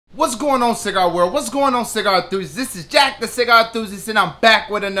What's going on, cigar world? What's going on, cigar enthusiasts? This is Jack the Cigar Enthusiast, and I'm back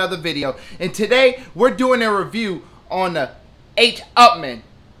with another video. And today we're doing a review on the H. Upmann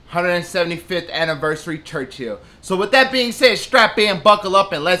 175th anniversary Churchill. So with that being said, strap in, buckle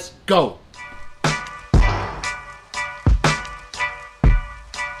up, and let's go.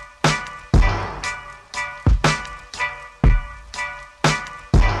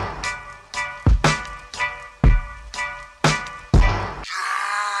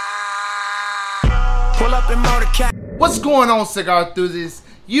 What's going on, cigar enthusiasts?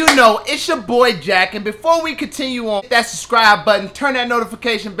 You know, it's your boy Jack, and before we continue on, hit that subscribe button, turn that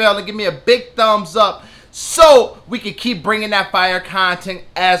notification bell, and give me a big thumbs up so we can keep bringing that fire content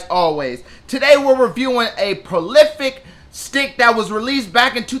as always. Today we're reviewing a prolific stick that was released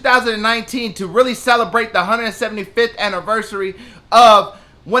back in 2019 to really celebrate the 175th anniversary of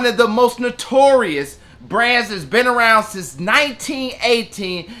one of the most notorious brands that's been around since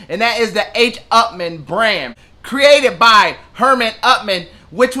 1918, and that is the H. Upmann brand. Created by Hermann Upmann,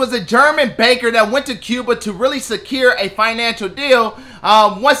 which was a German banker that went to Cuba to really secure a financial deal.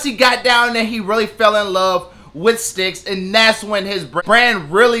 Once he got down there, he really fell in love with sticks, and that's when his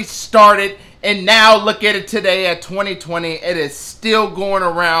brand really started. And now look at it today at 2020, it is still going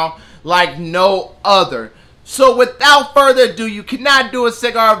around like no other. So without further ado, you cannot do a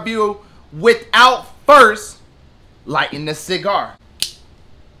cigar review without first lighting the cigar.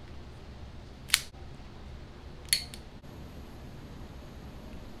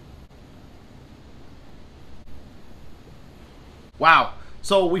 Wow,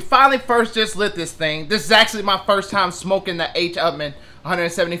 so we finally first just lit this thing. This is actually my first time smoking the H. Upmann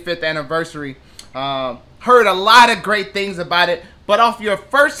 175th anniversary. Heard a lot of great things about it, but off your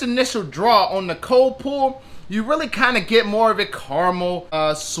first initial draw on the cold pull, you really kind of get more of a caramel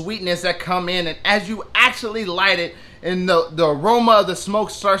sweetness that come in, and as you actually light it and the aroma of the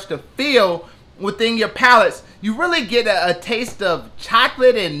smoke starts to fill within your palates, you really get a taste of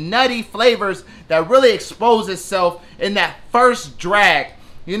chocolate and nutty flavors that really expose itself in that first drag.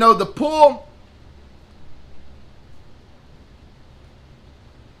 You know, the pull,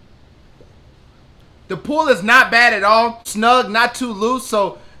 is not bad at all. Snug, not too loose,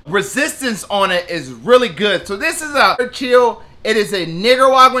 so resistance on it is really good. So this is a Churchill. It is a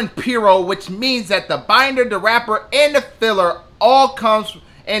Nicaraguan Puro, which means that the binder, the wrapper, and the filler all comes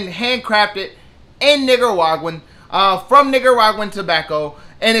and handcrafted in Nicaraguan, from Nicaraguan tobacco,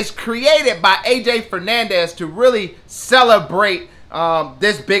 and it's created by AJ Fernandez to really celebrate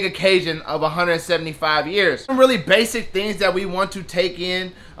this big occasion of 175 years. Some really basic things that we want to take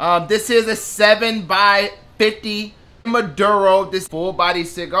in. This is a 7x50 Maduro, this full body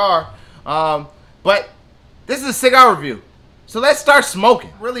cigar, but this is a cigar review, so let's start smoking.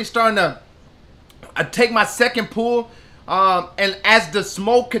 Really starting to take my second pull, and as the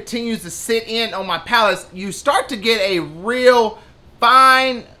smoke continues to sit in on my palates, you start to get a real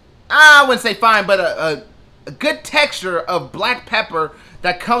fine, I wouldn't say fine, but a good texture of black pepper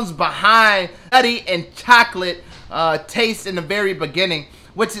that comes behind nutty and chocolate taste in the very beginning,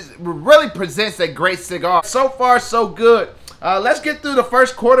 which really presents a great cigar. So far, so good. Let's get through the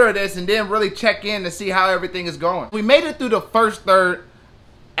first quarter of this and then really check in to see how everything is going. We made it through the first third.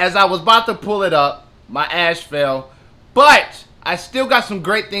 As I was about to pull it up, my ash fell, but I still got some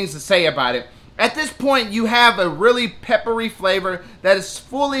great things to say about it. At this point, you have a really peppery flavor that has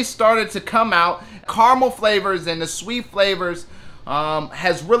fully started to come out. Caramel flavors and the sweet flavors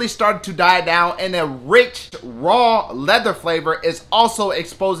has really started to die down, and a rich raw leather flavor is also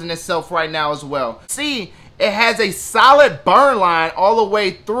exposing itself right now as well. See, it has a solid burn line all the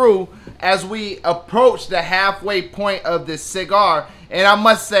way through as we approach the halfway point of this cigar, and I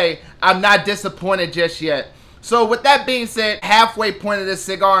must say I'm not disappointed just yet. So with that being said, halfway point of this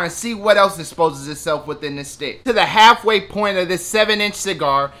cigar, and see what else exposes itself within this stick. To the halfway point of this 7-inch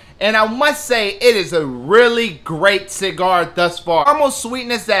cigar, and I must say it is a really great cigar thus far. Caramel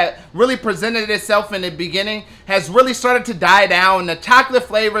sweetness that really presented itself in the beginning has really started to die down. The chocolate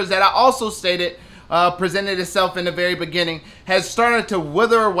flavors that I also stated presented itself in the very beginning has started to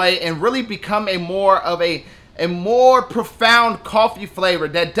wither away and really become a more profound coffee flavor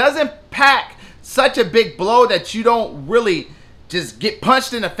that doesn't pack such a big blow that you don't really just get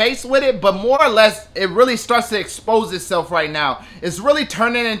punched in the face with it, but more or less it really starts to expose itself right now. It's really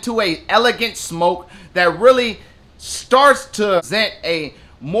turning into a elegant smoke that really starts to present a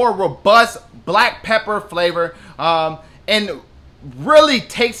more robust black pepper flavor, and really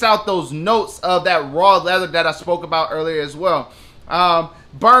takes out those notes of that raw leather that I spoke about earlier as well.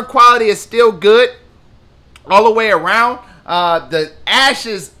 Burn quality is still good all the way around. The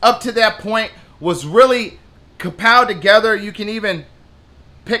ashes up to that point was really compiled together. You can even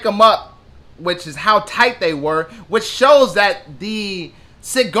pick them up, which is how tight they were, which shows that the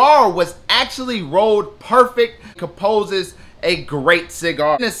cigar was actually rolled perfect, composes a great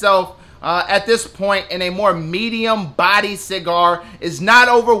cigar in itself. At this point, in a more medium body cigar, is not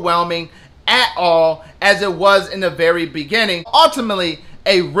overwhelming at all as it was in the very beginning. Ultimately,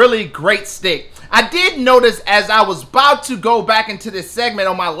 a really great stick. I did notice as I was about to go back into this segment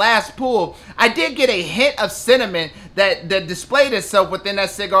on my last pull, I did get a hint of cinnamon that displayed itself within that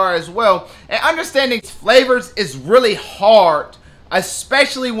cigar as well. And understanding flavors is really hard,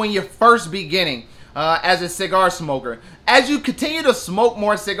 especially when you're first beginning as a cigar smoker. As you continue to smoke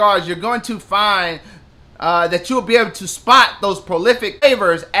more cigars, you're going to find that you'll be able to spot those prolific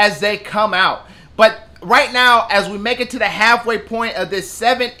flavors as they come out. But right now, as we make it to the halfway point of this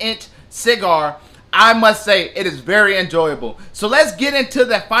 7-inch cigar, I must say it is very enjoyable. So let's get into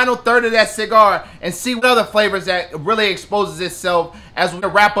the final third of that cigar and see what other flavors that really exposes itself as we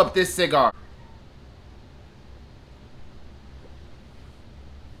wrap up this cigar.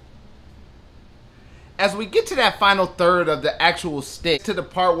 As we get to that final third of the actual stick, to the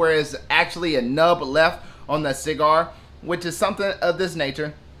part where it's actually a nub left on the cigar, which is something of this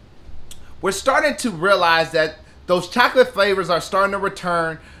nature, we're starting to realize that those chocolate flavors are starting to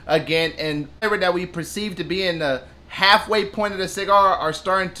return again, and the flavor that we perceive to be in the halfway point of the cigar are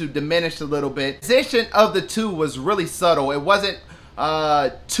starting to diminish a little bit. The position of the two was really subtle. It wasn't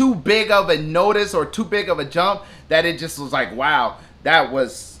too big of a notice or too big of a jump that it just was like, wow, that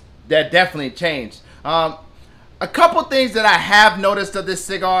definitely changed. A couple things that I have noticed of this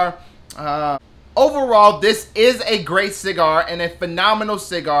cigar. Overall, this is a great cigar and a phenomenal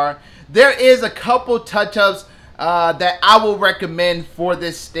cigar. There is a couple touch-ups that I will recommend for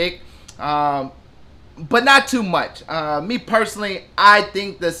this stick, but not too much. Me personally, I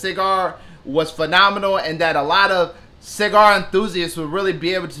think the cigar was phenomenal and that a lot of cigar enthusiasts would really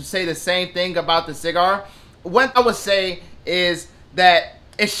be able to say the same thing about the cigar. What I would say is that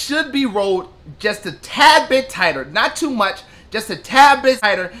it should be rolled just a tad bit tighter, not too much, just a tad bit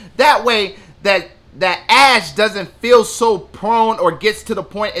tighter. That way that ash doesn't feel so prone or gets to the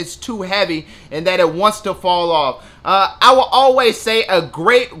point it's too heavy and that it wants to fall off. I will always say a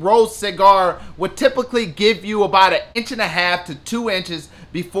great rolled cigar would typically give you about 1.5 to 2 inches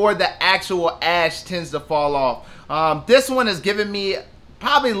before the actual ash tends to fall off. This one is giving me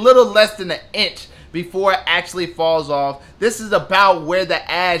probably a little less than 1 inch before it actually falls off. This is about where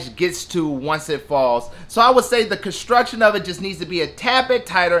the ash gets to once it falls. So I would say the construction of it just needs to be a tad bit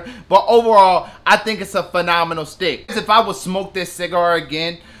tighter, but overall, I think it's a phenomenal stick. If I would smoke this cigar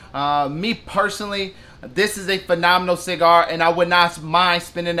again, me personally, this is a phenomenal cigar and I would not mind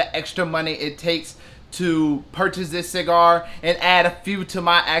spending the extra money it takes to purchase this cigar and add a few to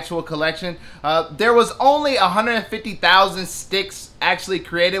my actual collection. There was only 150,000 sticks actually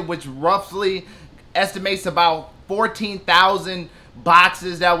created, which roughly estimates about 14,000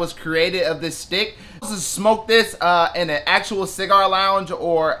 boxes that was created of this stick. To smoke this in an actual cigar lounge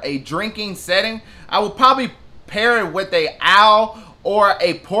or a drinking setting, I would probably pair it with a owl or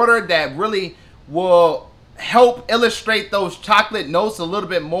a porter that really will help illustrate those chocolate notes a little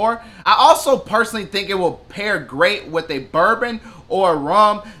bit more. I also personally think it will pair great with a bourbon or a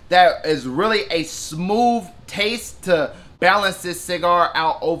rum that is really a smooth taste to balance this cigar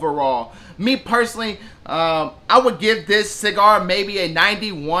out overall. Me personally, I would give this cigar maybe a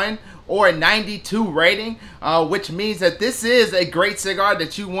 91 or a 92 rating, which means that this is a great cigar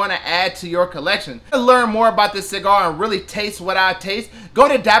that you want to add to your collection. To learn more about this cigar and really taste what I taste, go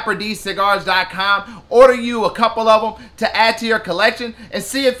to DapperDCigars.com, order you a couple of them to add to your collection, and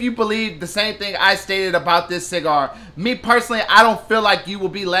see if you believe the same thing I stated about this cigar. Me personally, I don't feel like you will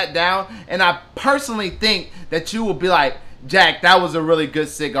be let down, and I personally think that you will be like, Jack, that was a really good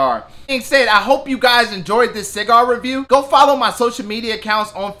cigar. That being said, I hope you guys enjoyed this cigar review. Go follow my social media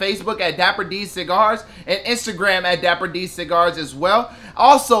accounts on Facebook at DapperDCigars and Instagram at DapperDCigars as well.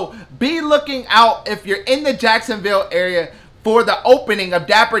 Also, be looking out if you're in the Jacksonville area for the opening of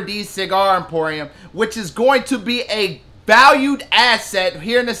Dapper D Cigar Emporium, which is going to be a valued asset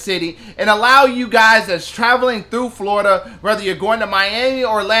here in the city and allow you guys that's traveling through Florida, whether you're going to Miami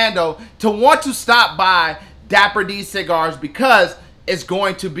or Orlando, to want to stop by Dapper D Cigars because it's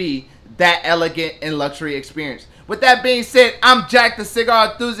going to be that elegant and luxury experience. With that being said, I'm Jack the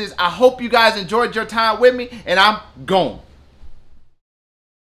Cigar Enthusiast. I hope you guys enjoyed your time with me, and I'm gone.